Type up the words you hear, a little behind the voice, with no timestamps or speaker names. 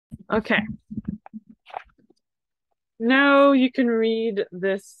Okay. Now you can read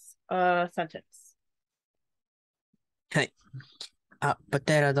this sentence. はい。プ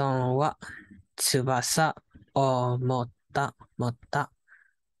テラドンは翼を持った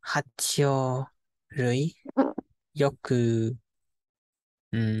爬虫類、よく、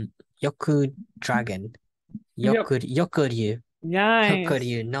うん、よくドラゴン、Yep. 翼竜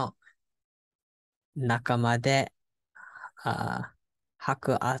Nice. 仲間で、あ、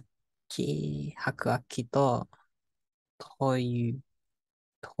白白亜紀と、という、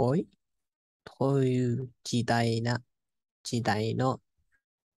とい、という時代の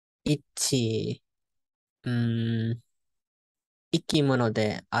一、うーん、生き物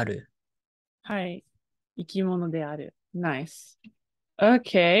である。はい。生き物である。Nice.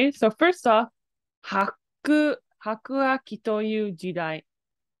 Okay. So first off, 白亜紀という時代。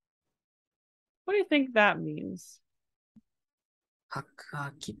What do you think that means? 白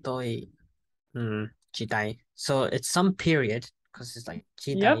亜紀とい、時代。So it's some period, because it's like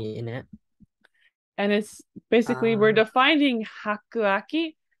時代 Yep. in it. And it's basically we're Uh, defining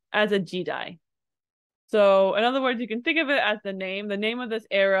hakuaki as a jidai. So in other words, you can think of it as the name. The name of this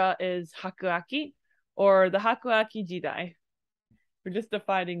era is hakuaki or the hakuaki jidai. We're just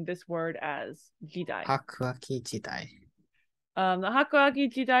defining this word as jidai. 白亜紀時代。The hakuaki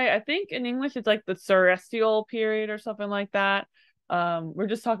jidai, I think in English it's like the celestial period or something like that. We're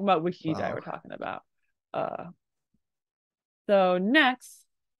just talking about which jidai Wow. we're talking about. So next,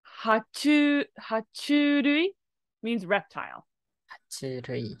 hachurui means reptile. 爬虫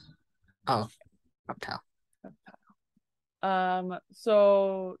類。Oh, reptile.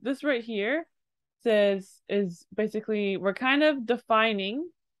 So this right here says is basically we're kind of defining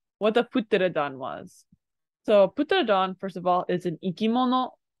what the putteradon was. So putteradon, first of all, is an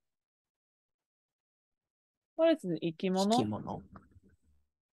ikimono. What is an 生き ikimono? 物。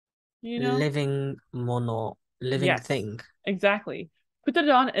You know? living living Yes, thing. exactly.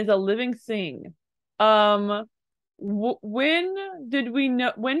 Putteradon is a living thing. Um, when did we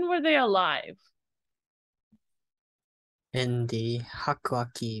know? When were they alive? In the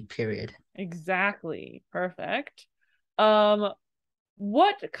Hakuaki period. Exactly. Perfect. Um,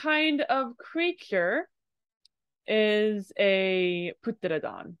 what kind of creature is a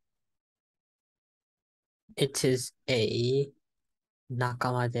putteradon? It is a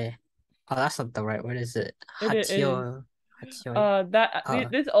nakamade. Oh, that's not the right word, is it? It is Hachioi. that Oh,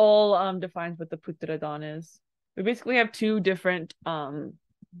 this all defines what the putteradon is. We basically have two different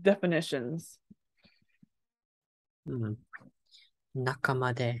definitions. hmm.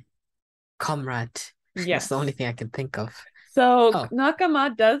 Nakamade. Comrade. That's the only Yes. thing I can think of. So Oh,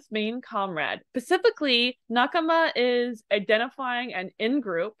 nakama does mean comrade. Specifically, nakama is identifying an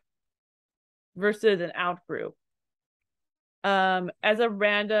in-group versus an out-group. As a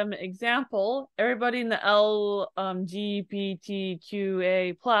random example, everybody in the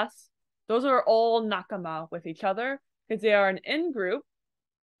LGBTQA plus, those are all nakama with each other because they are an in-group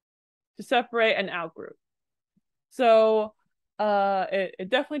to separate an out-group. So it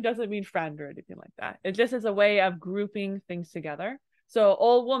definitely doesn't mean friend or anything like that. It just is a way of grouping things together. So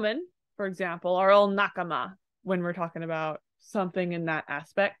all women, for example, are all nakama when we're talking about something in that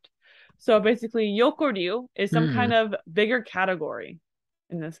aspect. So basically, yokoryu is some kind hmm. of bigger category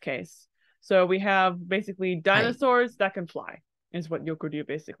in this case. So we have basically Hi. dinosaurs that can fly, is what yokoryu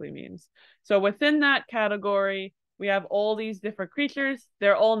basically means. So within that category, we have all these different creatures.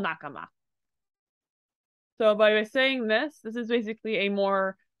 They're all nakama. So by saying this is basically a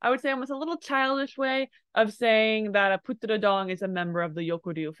more, I would say, almost a little childish way of saying that a putteradong is a member of the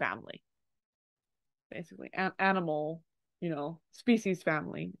yokoryu family. Basically, animal, species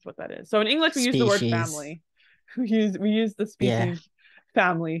family is what that is. So in English, we use the word Species. family. We use the Yeah. species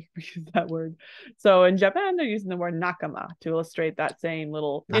family. We use that word. So in Japan, they're using the word nakama to illustrate that same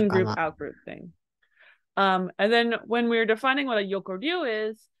little in-group, Nakama. out-group thing. And then when we're defining what a yokoryu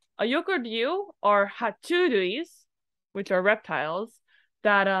is, a yokoryu are hachuruis, which are reptiles,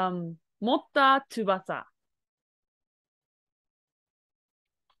 that motta tsubasa.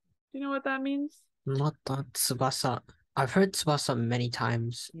 Do you know what that means? Moto Tsubasa. I've heard Tsubasa many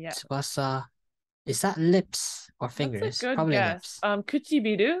times. Yeah, Tsubasa. Is that lips or that's a fingers? good Probably guess. lips.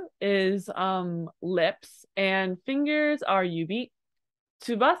 Kuchibiru is lips, and fingers are yubi.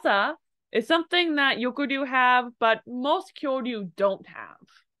 Tsubasa is something that yokoryu have, but most kyoryu don't have.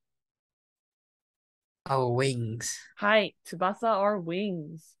 Oh, wings. Hai, tsubasa are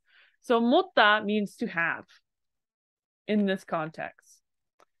wings. So motta means to have in this context.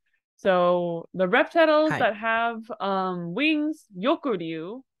 So the reptiles Hi. that have wings,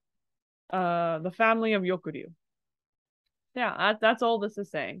 yokuryu, the family of yokuryu. Yeah, that's all this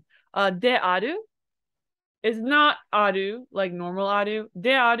is saying. De aru is not aru like normal aru.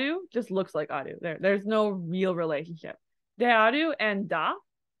 De aru just looks like aru. There's no real relationship. De aru and da,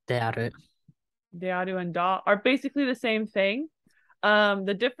 である。 de aru and da are basically the same thing.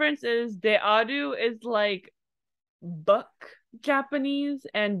 The difference is de aru is like book Japanese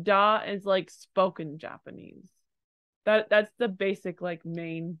and da is like spoken Japanese. That's the basic like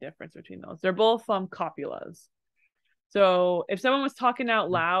main difference between those. They're both copulas. So if someone was talking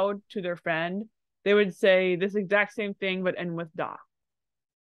out loud to their friend, they would say this exact same thing but end with da.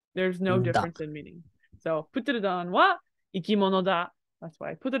 There's no だ。 difference in meaning. So putrodon wa ikimono da. That's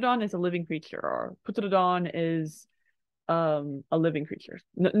why putrodon is a living creature, or putrodon is a living creature.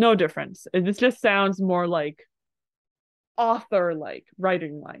 No difference. This just sounds more like author like,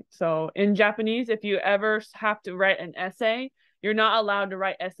 writing like. So in Japanese, if you ever have to write an essay, you're not allowed to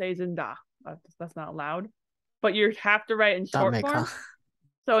write essays in da. That's not allowed. But you have to write in ダ short メ form. か。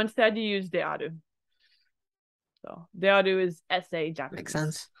 So instead you use dearu. So dearu is essay Japanese. Makes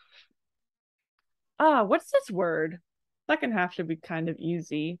sense. What's this word? Second half should be kind of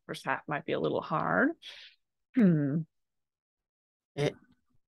easy. First half might be a little hard. We've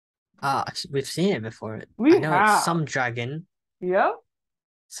seen it before. We I know have. it's some dragon. Yep.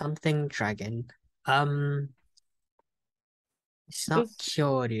 Something dragon. It's not Just,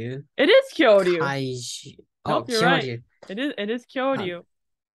 Kyoryu. it is Kyoryu. Kaiju. Nope, you're right. It is Kyoryu.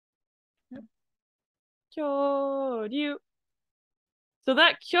 Kyoryu. So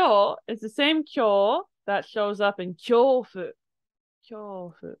that kyo is the same kyo that shows up in kyofu.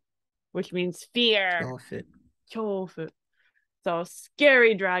 Kyofu, which means fear. Kyofu. Kyofu. So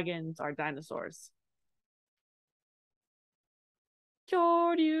scary dragons are dinosaurs.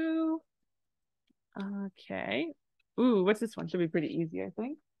 Kyoryu. Okay. Ooh, what's this one? Should be pretty easy, I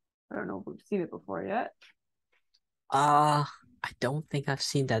think. I don't know if we've seen it before yet. I don't think I've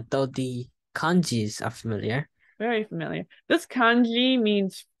seen that, though the kanjis are familiar. Very familiar. This kanji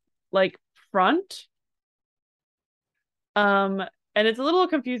means like front. And it's a little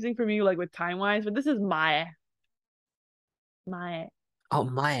confusing for me, like with time-wise, but this is mae. Mae. Oh,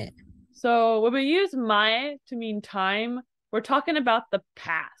 mae. So when we use mae to mean time, we're talking about the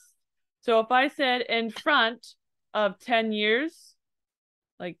past. So if I said in front of 10 years,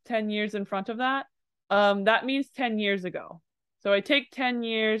 like 10 years in front of that, that means 10 years ago. So I take 10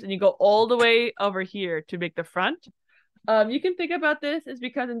 years and you go all the way over here to make the front. You can think about this is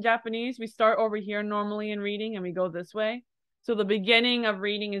because in Japanese, we start over here normally in reading and we go this way. So the beginning of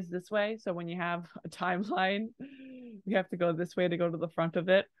reading is this way. So when you have a timeline, we have to go this way to go to the front of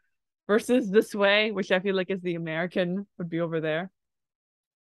it versus this way, which I feel like is the American would be over there.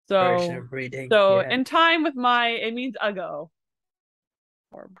 Version of reading. So yeah. in time with it means ago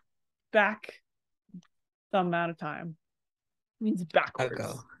or back some amount of time. It means backwards.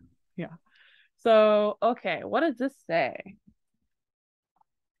 Ago. Yeah. So, okay, what does this say?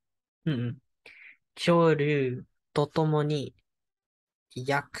 恐竜とともに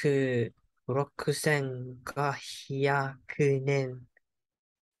約6500年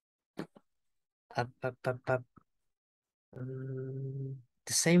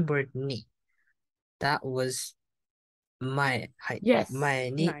the same word に that was 前、はい。 Yes.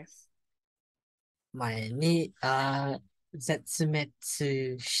 前に、 Nice. 前に、絶滅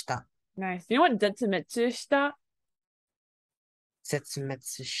した。 Nice. You know what 絶滅した? 絶滅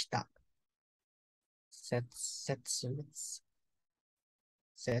した。絶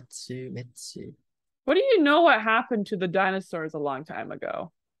滅。 What do you know what happened to the dinosaurs a long time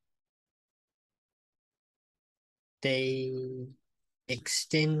ago? They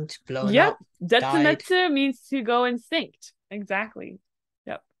extinct, blown Yep. up, 絶滅 died. means to go extinct. Exactly.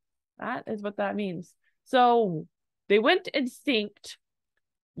 Yep. That is what that means. So they went extinct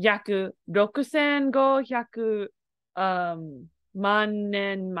約6500万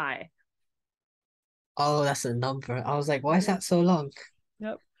年前. Oh, that's a number. I was like, why is that so long?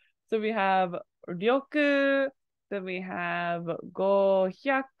 Yep. So we have 6, then we have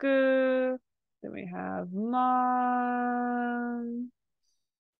 500, then we have man.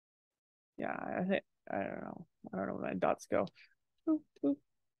 Yeah, I think I don't know where my dots go.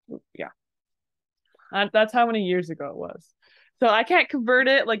 Yeah. That's how many years ago it was. So I can't convert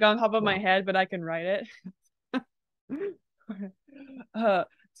it like on top of my head, but I can write it.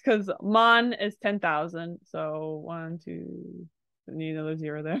 It's because man is 10,000. So 1, 2, I need another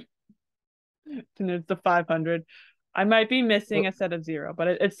 0 there. And there's the 500. I might be missing a set of 0, but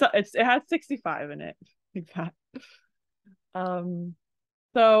it has 65 in it. Like that.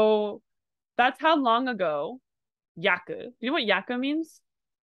 So that's how long ago yaku. You know what yaku means?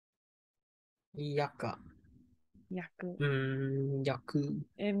 Yaka. Yaku. Yaku.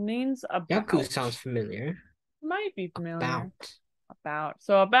 It means about. Yaku sounds familiar. Might be familiar. About.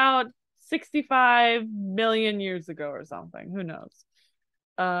 So about 65 million years ago or something. Who knows?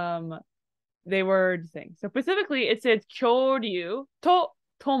 They were saying. So specifically, it says kyoryu to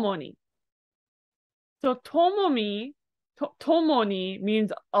tomoni. So tomoni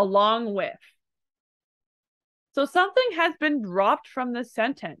means along with. So something has been dropped from this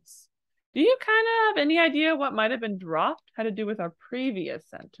sentence. Do you kind of have any idea what might have been dropped? Had to do with our previous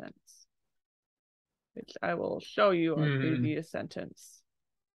sentence, which I will show you our previous sentence.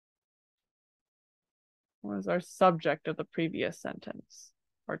 What was our subject of the previous sentence?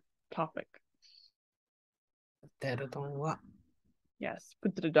 Our topic. Yes,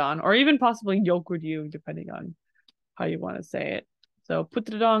 putteredon, or even possibly yokuryu, depending on how you want to say it. So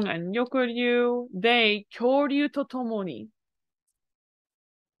putteredon and yokuryu, they kyoryu to tomoni.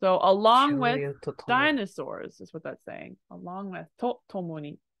 So along with dinosaurs is what that's saying. Along with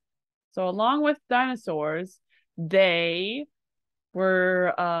tomoni. So along with dinosaurs, they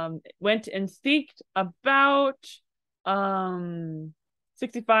were went extinct about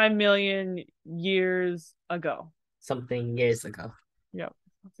 65 million years ago. Something years ago. Yep.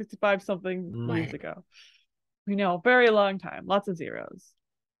 65 something years ago. We know, very long time. Lots of zeros.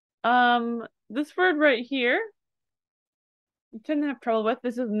 This word right here, you tend to have trouble with.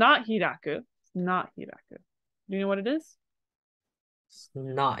 This is not hiraku. It's not hiraku. Do you know what it is? It's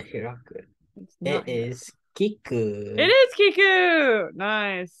not hiraku. It is kiku. It is kiku.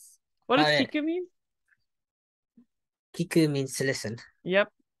 Nice. What does kiku mean? Kiku means to listen.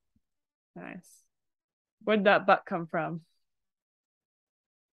 Yep. Nice. Where'd that butt come from?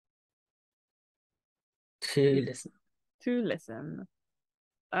 To listen. To listen.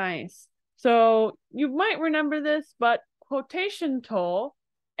 Nice. So you might remember this, but quotation to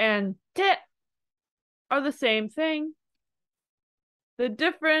and te are the same thing. The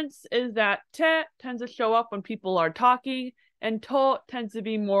difference is that te tends to show up when people are talking, and to tends to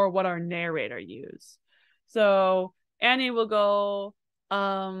be more what our narrator use. So Annie will go,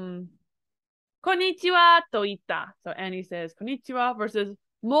 konnichiwa to ita. So Annie says konnichiwa versus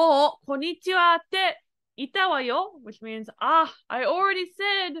mo konnichiwa te ita wa yo, which means, I already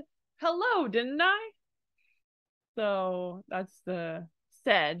said hello, didn't I? So that's the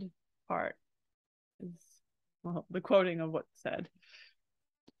said part. Well, the quoting of what's said.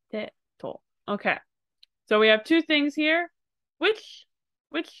 Te to. Okay. So we have two things here. Which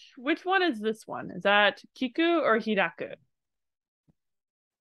one is this one? Is that kiku or hiraku?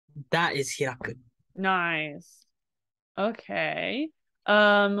 That is hiraku. Nice. Okay.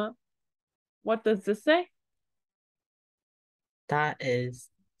 What does this say? That is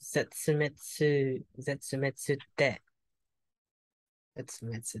zetsumetsu te.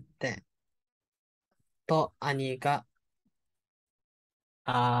 Zetsumetsu te. To ani ga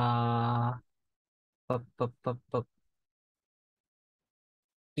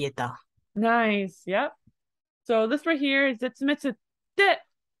kieta. Nice. Yep. So this right here is zetsumetsu te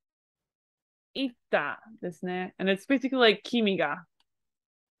ita ですね. And it's basically like kimi ga.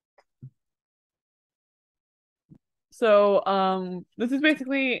 So this is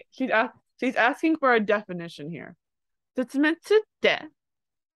basically she's asking for a definition here. Zetsumetsu te.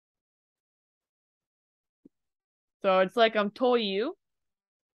 So it's like told you.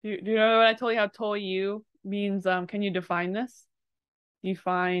 Do you know when I told you how told you means can you define this?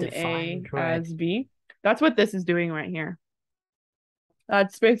 Define A as B. That's what this is doing right here.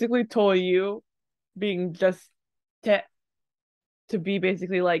 That's basically told you being just te to be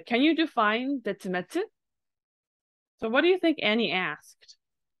basically like, can you define zetsumetsu? So what do you think Annie asked?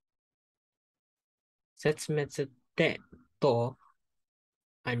 Zetsumetsu te to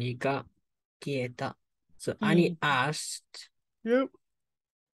ani ga kieta. So Annie asked. Yep.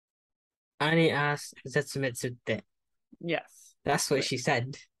 Annie asked zetsumetsu te. Yes. That's what she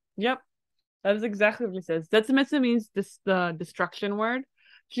said. Yep. That is exactly what she says. Zetsumetsu means the destruction word.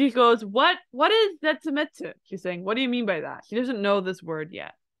 She goes, what is zetsumetsu? She's saying, what do you mean by that? She doesn't know this word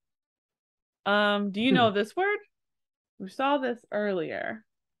yet. Do you know this word? We saw this earlier,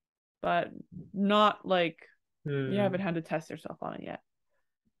 but not like you haven't had to test yourself on it yet.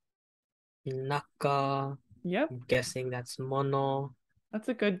 Naka. Yep. I'm guessing that's mono. That's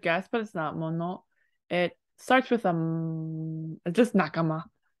a good guess, but it's not mono. It starts with it's just nakama.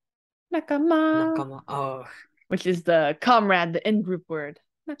 Nakama. Oh. Which is the comrade, the in-group word.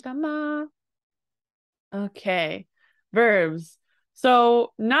 Nakama. Okay. Verbs.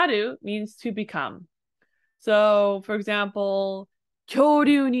 So naru means to become. So for example,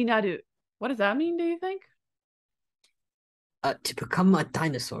 kyoryu ni naru. What does that mean, do you think? To become a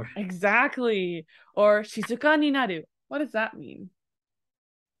dinosaur. Exactly. Or shizuka ni naru. What does that mean?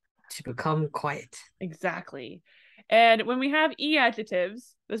 To become quiet. Exactly. And when we have e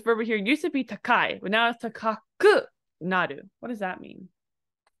adjectives, this verb here used to be takai, but now it's takaku naru. What does that mean?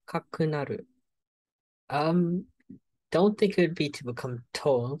 Kakunaru. Don't think it would be to become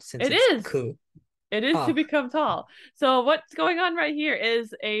tall since It it's is. ku. It is to Oh. become tall. So what's going on right here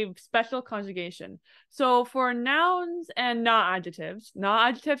is a special conjugation. So for nouns and not adjectives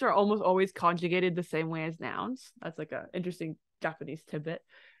are almost always conjugated the same way as nouns. That's like an interesting Japanese tidbit.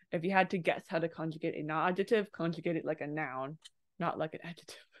 If you had to guess how to conjugate a not adjective, conjugate it like a noun, not like an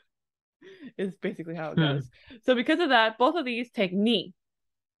adjective. Is basically how it goes. So because of that, both of these take ni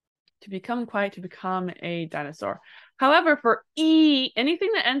to become quiet, to become a dinosaur. However, for e,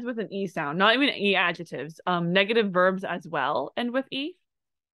 anything that ends with an e sound, not even e adjectives, negative verbs as well end with e.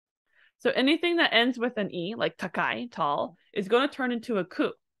 So anything that ends with an e, like takai, tall, is going to turn into a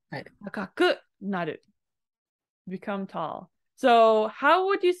ku. Right. Takaku naru. Become tall. So how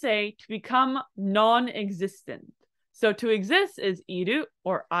would you say to become non-existent? So to exist is iru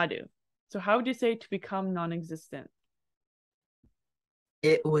or aru. So how would you say to become non-existent?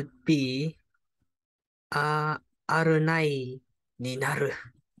 It would be arunai ni naru.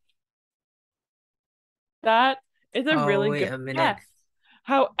 That is a really wait good a minute. guess.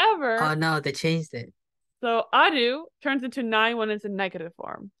 However, Oh no, they changed it. so aru turns into nai when it's in negative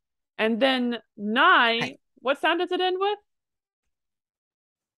form. And then nai, Hi. what sound does it end with?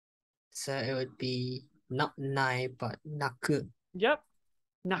 So it would be not nai, but naku. Yep.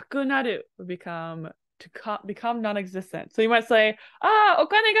 Nakunaru would become non-existent. So you might say,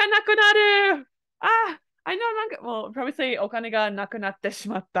 okane ga nakunaru. I no longer, well, probably say okane ga nakunatte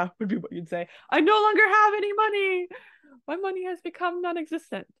shimatta would be what you'd say. I no longer have any money. My money has become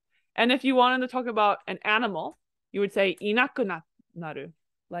non-existent. And if you wanted to talk about an animal, you would say inakunaru.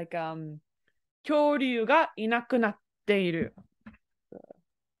 Like kyoryu ga inakunatteiru.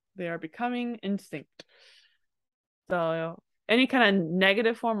 They are becoming extinct. So any kind of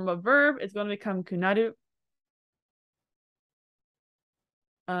negative form of a verb is going to become kunaru.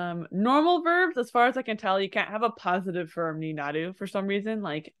 Normal verbs, as far as I can tell, you can't have a positive form ni naru for some reason.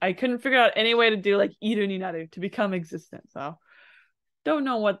 Like I couldn't figure out any way to do like iru ni naru to become existent. So don't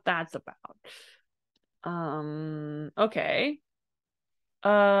know what that's about. Okay.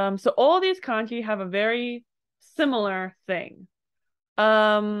 So all these kanji have a very similar thing.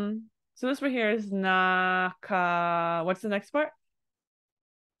 So this right here is naka. What's the next part?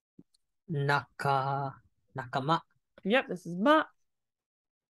 Nakama. Yep, this is ma.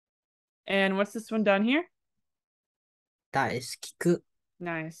 And what's this one down here? That is kiku.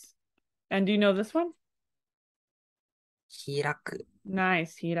 Nice. And do you know this one? Hiraku.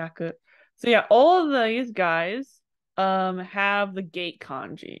 Nice, hiraku. So yeah, all of these guys have the gate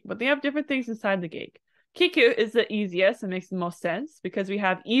kanji, but they have different things inside the gate. Kiku is the easiest and makes the most sense because we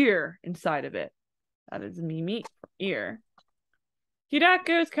have ear inside of it. That is mimi for ear.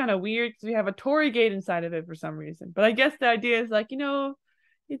 Hiraku is kind of weird because we have a tori gate inside of it for some reason. But I guess the idea is like,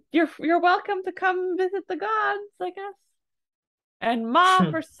 you're welcome to come visit the gods, I guess. And ma,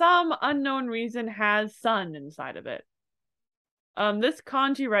 for some unknown reason, has sun inside of it. This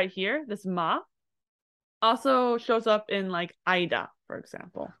kanji right here, this ma, also shows up in like aida, for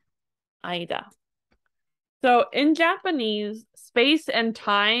example. Aida. So in Japanese, space and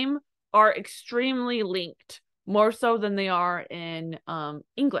time are extremely linked, more so than they are in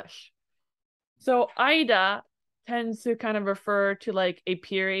English. So aida tends to kind of refer to like a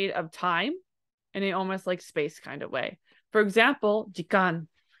period of time in a almost like space kind of way. For example, jikan.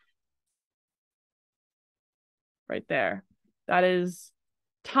 Right there. That is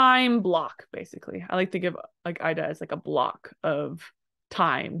time block, basically. I like to give like Ida as like a block of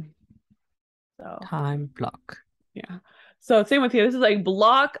time. So Time block. yeah. So same with you. This is like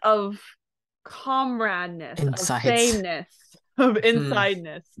block of comradeness, Insides. of sameness, of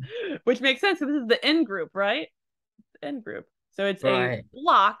insideness, which makes sense because this is the in group, right? In group. So it's a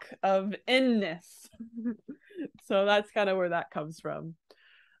block of inness. So that's kind of where that comes from.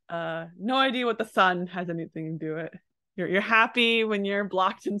 No idea what the sun has anything to do with it. You're happy when you're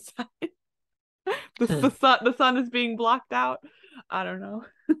blocked inside. The sun is being blocked out. I don't know.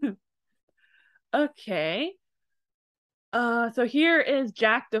 Okay. So here is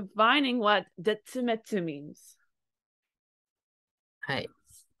Jack defining what detsumetsu means. はい。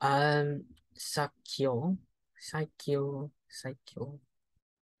最強。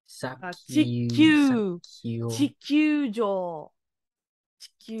地球上。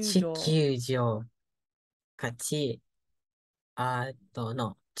勝ち、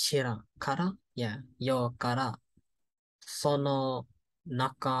の、ちらから、よから、その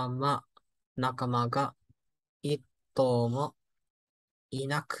仲間が一頭もい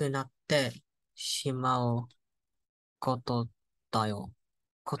なくなってしまうことだよ。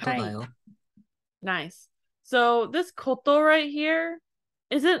ことだ Hi. よ。Nice. So this koto right here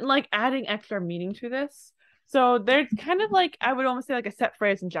isn't like adding extra meaning to this. So there's kind of like I would almost say like a set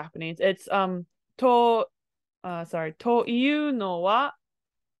phrase in Japanese. It's to to iu no wa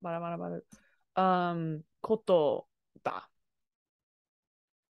koto da.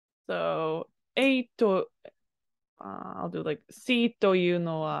 So a to I'll do like si to iu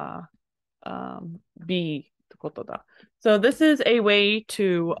no wa b koto da. So this is a way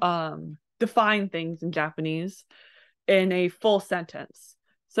to define things in Japanese in a full sentence.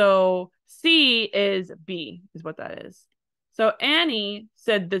 So C is B, is what that is. So Annie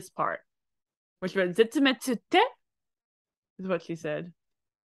said this part, which was zitsumetsute, is what she said.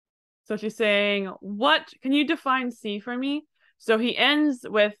 So she's saying, what can you define C for me? So he ends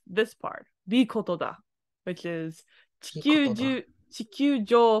with this part, B koto da, which is いいことだ。地球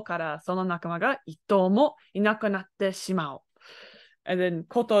上からその仲間が一頭もいなくなってしまう. And then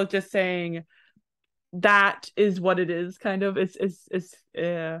koto is just saying that is what it is, kind of. In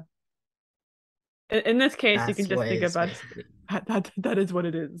this case, you can That's just what it think is, about basically. that is what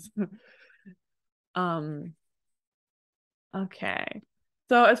it is. um okay.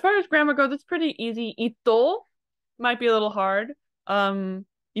 So as far as grammar goes, it's pretty easy. Ito might be a little hard.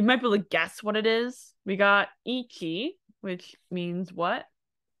 You might be able to guess what it is. We got ichi, which means what?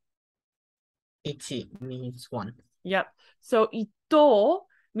 Ichi means one. Yep. So ito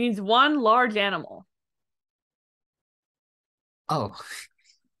means one large animal. Oh,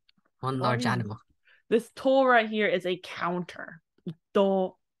 one large animal. This to right here is a counter.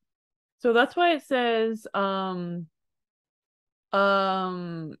 Ito. So that's why it says I'm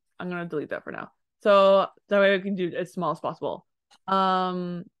gonna delete that for now. So that way we can do it as small as possible.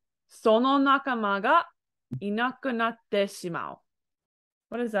 その仲間がいなくなってしまう.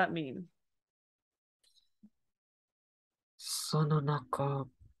 What does that mean? その中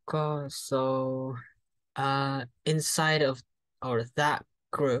が、so, inside of, or that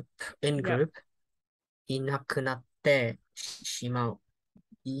group, in Yep. group, いなくなってしまう。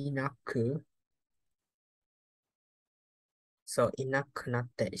いなく、そう、いなくなっ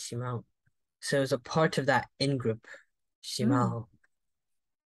てしまう。So it's a part of that in group, しまう。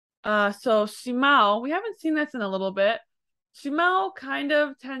So Shimao, we haven't seen this in a little bit. Shimao kind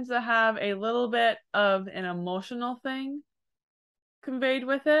of tends to have a little bit of an emotional thing conveyed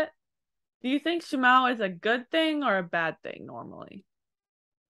with it. Do you think Shimao is a good thing or a bad thing normally?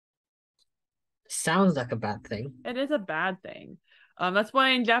 Sounds like a bad thing. It is a bad thing. That's why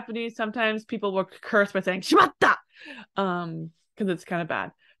in Japanese sometimes people will curse by saying "shimatta," because it's kind of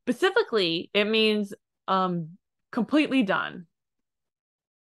bad. Specifically, it means completely done.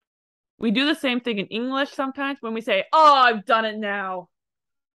 We do the same thing in English sometimes when we say, "Oh, I've done it now."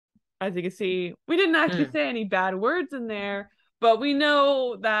 As you can see, we didn't actually say any bad words in there, but we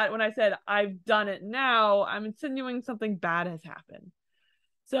know that when I said "I've done it now," I'm insinuating something bad has happened.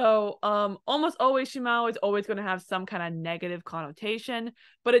 So almost always Shimao is always going to have some kind of negative connotation,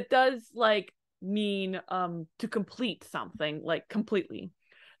 but it does like mean to complete something like completely.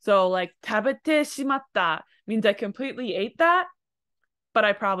 So like tabete shimatta means I completely ate that, but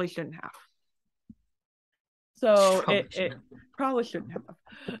I probably shouldn't have. So it probably shouldn't have.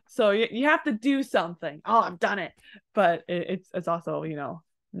 So you have to do something. Oh, I've done it, but it's also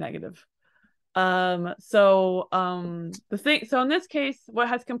negative. So in this case, what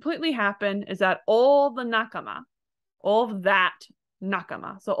has completely happened is that all the nakama, all of that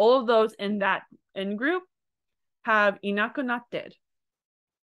nakama, so all of those in that in group have inakunated.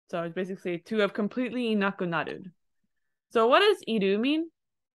 So it's basically to have completely inakunaru. So what does iru mean?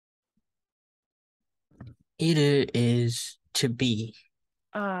 Iru is to be.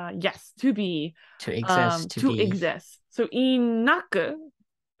 Yes, to be, To exist, to be. exist. So inaku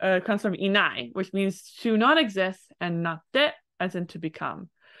comes from inai, which means to not exist, and natte as in to become.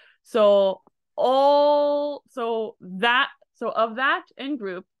 So of that in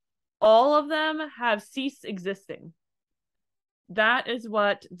group, all of them have ceased existing. That is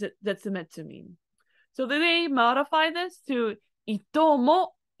what zetsumetsu mean. So then they modify this to ito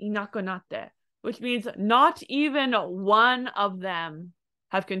mo inakunatte, which means not even one of them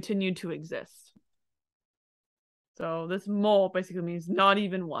have continued to exist. So this mo basically means not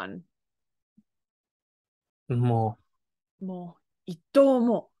even one. More. Mo, ito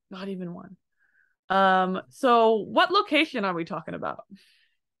mo, not even one. So what location are we talking about?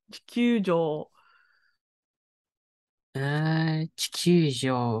 地球上. 地球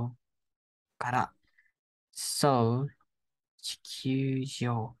上から。So, 地球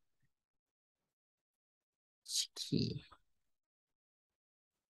上。地球。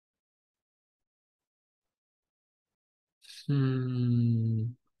うー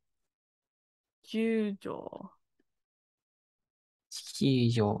ん。地上. 地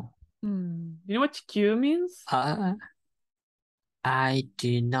球上。You know what 地球 means? I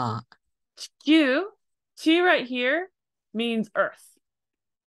do not. 地球, chi right here means earth.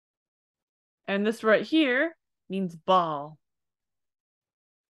 And this right here means ball.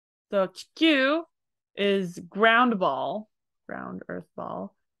 So 地球 is ground ball, ground earth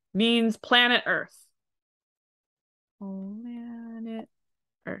ball, means planet Earth. Planet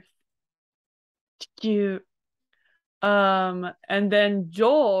Earth. 地球. And then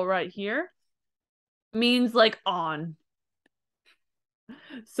Joel right here means like on.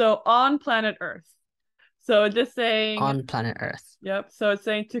 So on planet Earth. So it's just saying On planet Earth. Yep. So it's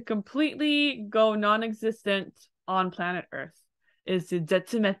saying to completely go non-existent on planet Earth is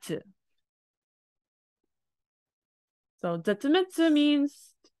zetsumetsu. So zetsumetsu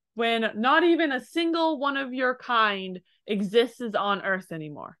means when not even a single one of your kind exists on Earth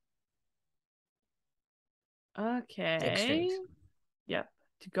anymore. Okay. Extinct. Yep.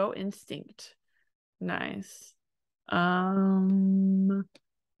 To go extinct. Nice.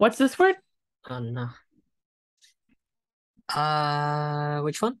 What's this word? Oh no.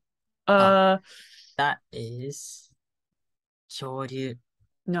 Which one? That is 恐竜.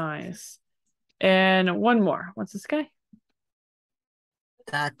 Nice. And one more. What's this guy?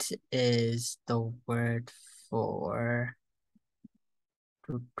 That is the word for.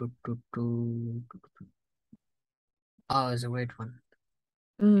 Oh, it's a weird one.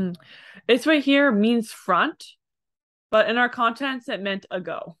 It's right here means front, but in our contents it meant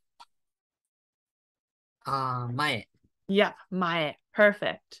ago. 前. Yeah, mae.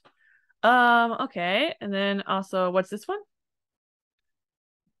 Perfect. Okay. And then also, what's this one?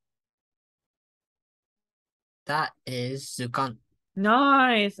 That is 図鑑.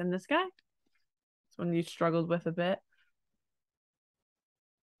 Nice. And this guy? This one you struggled with a bit.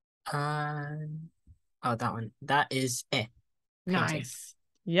 Oh, that one. That is painting. Nice.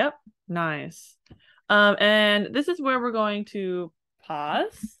 Yep. Nice. And this is where we're going to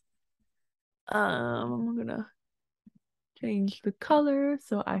pause. I'm gonna change the color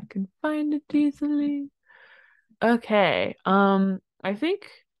so I can find it easily. Okay. I think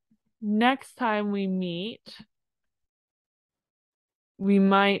next time we meet, we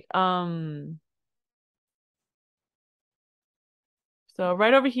might so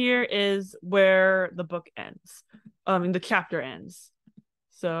right over here is where the book ends. The chapter ends.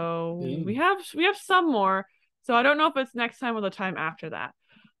 So we have some more. So I don't know if it's next time or the time after that.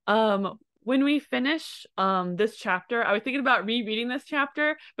 When we finish this chapter, I was thinking about rereading this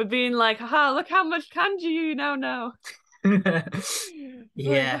chapter, but being like, haha, look how much kanji you now know.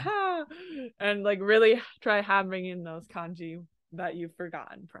 Yeah. Like, and like really try hammering in those kanji that you've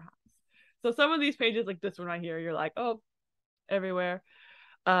forgotten, perhaps. So some of these pages, like this one right here, you're like, oh, everywhere.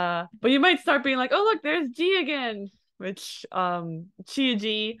 But you might start being like, oh look, there's G again, which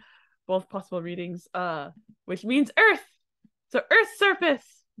Chi-G, both possible readings, which means earth. So earth's surface,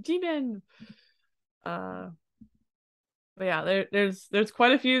 Jimin. But yeah, there's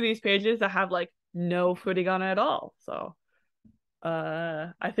quite a few of these pages that have like no footing on it at all. So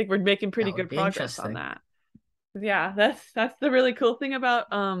I think we're making pretty good progress on that. Yeah, that's the really cool thing about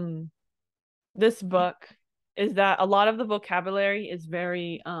this book is that a lot of the vocabulary is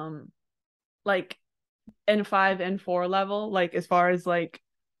very like N5, N4 level, like as far as like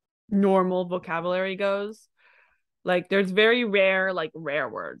normal vocabulary goes. Like there's very rare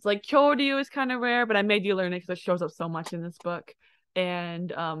words. Like kyoryu is kind of rare, but I made you learn it because it shows up so much in this book. And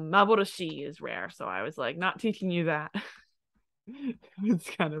maboroshi is rare, so I was like not teaching you that. It's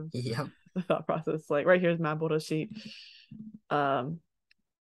kind of the thought process. Like right here's maboroshi.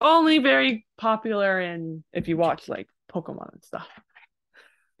 Only very popular in if you watch like Pokemon and stuff.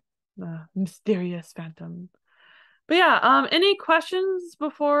 The mysterious phantom. But yeah, any questions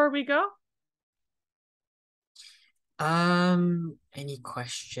before we go? Any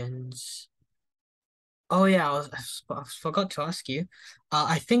questions? Oh yeah, I forgot to ask you.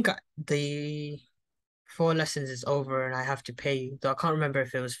 I think the 4 lessons is over and I have to pay you. Though I can't remember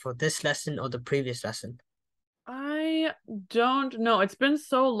if it was for this lesson or the previous lesson. I don't know. It's been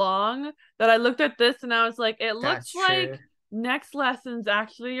so long that I looked at this and I was like, it looks like next lesson's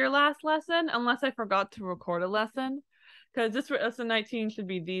actually your last lesson, unless I forgot to record a lesson. Because this lesson 19 should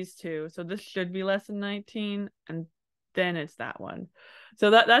be these two. So this should be lesson 19, and then it's that one. So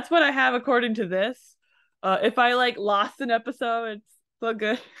that's what I have according to this. If I like lost an episode, it's so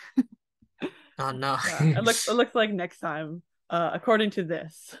good. Oh no. It looks like next time according to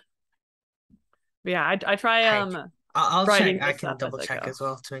this. But yeah, I try I'll writing check. I this can up double as I check go. as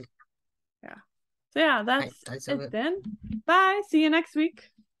well to make. Yeah. So yeah, that's はい、大丈夫。 it then. Bye. See you next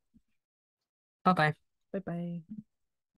week. Bye bye. Bye bye.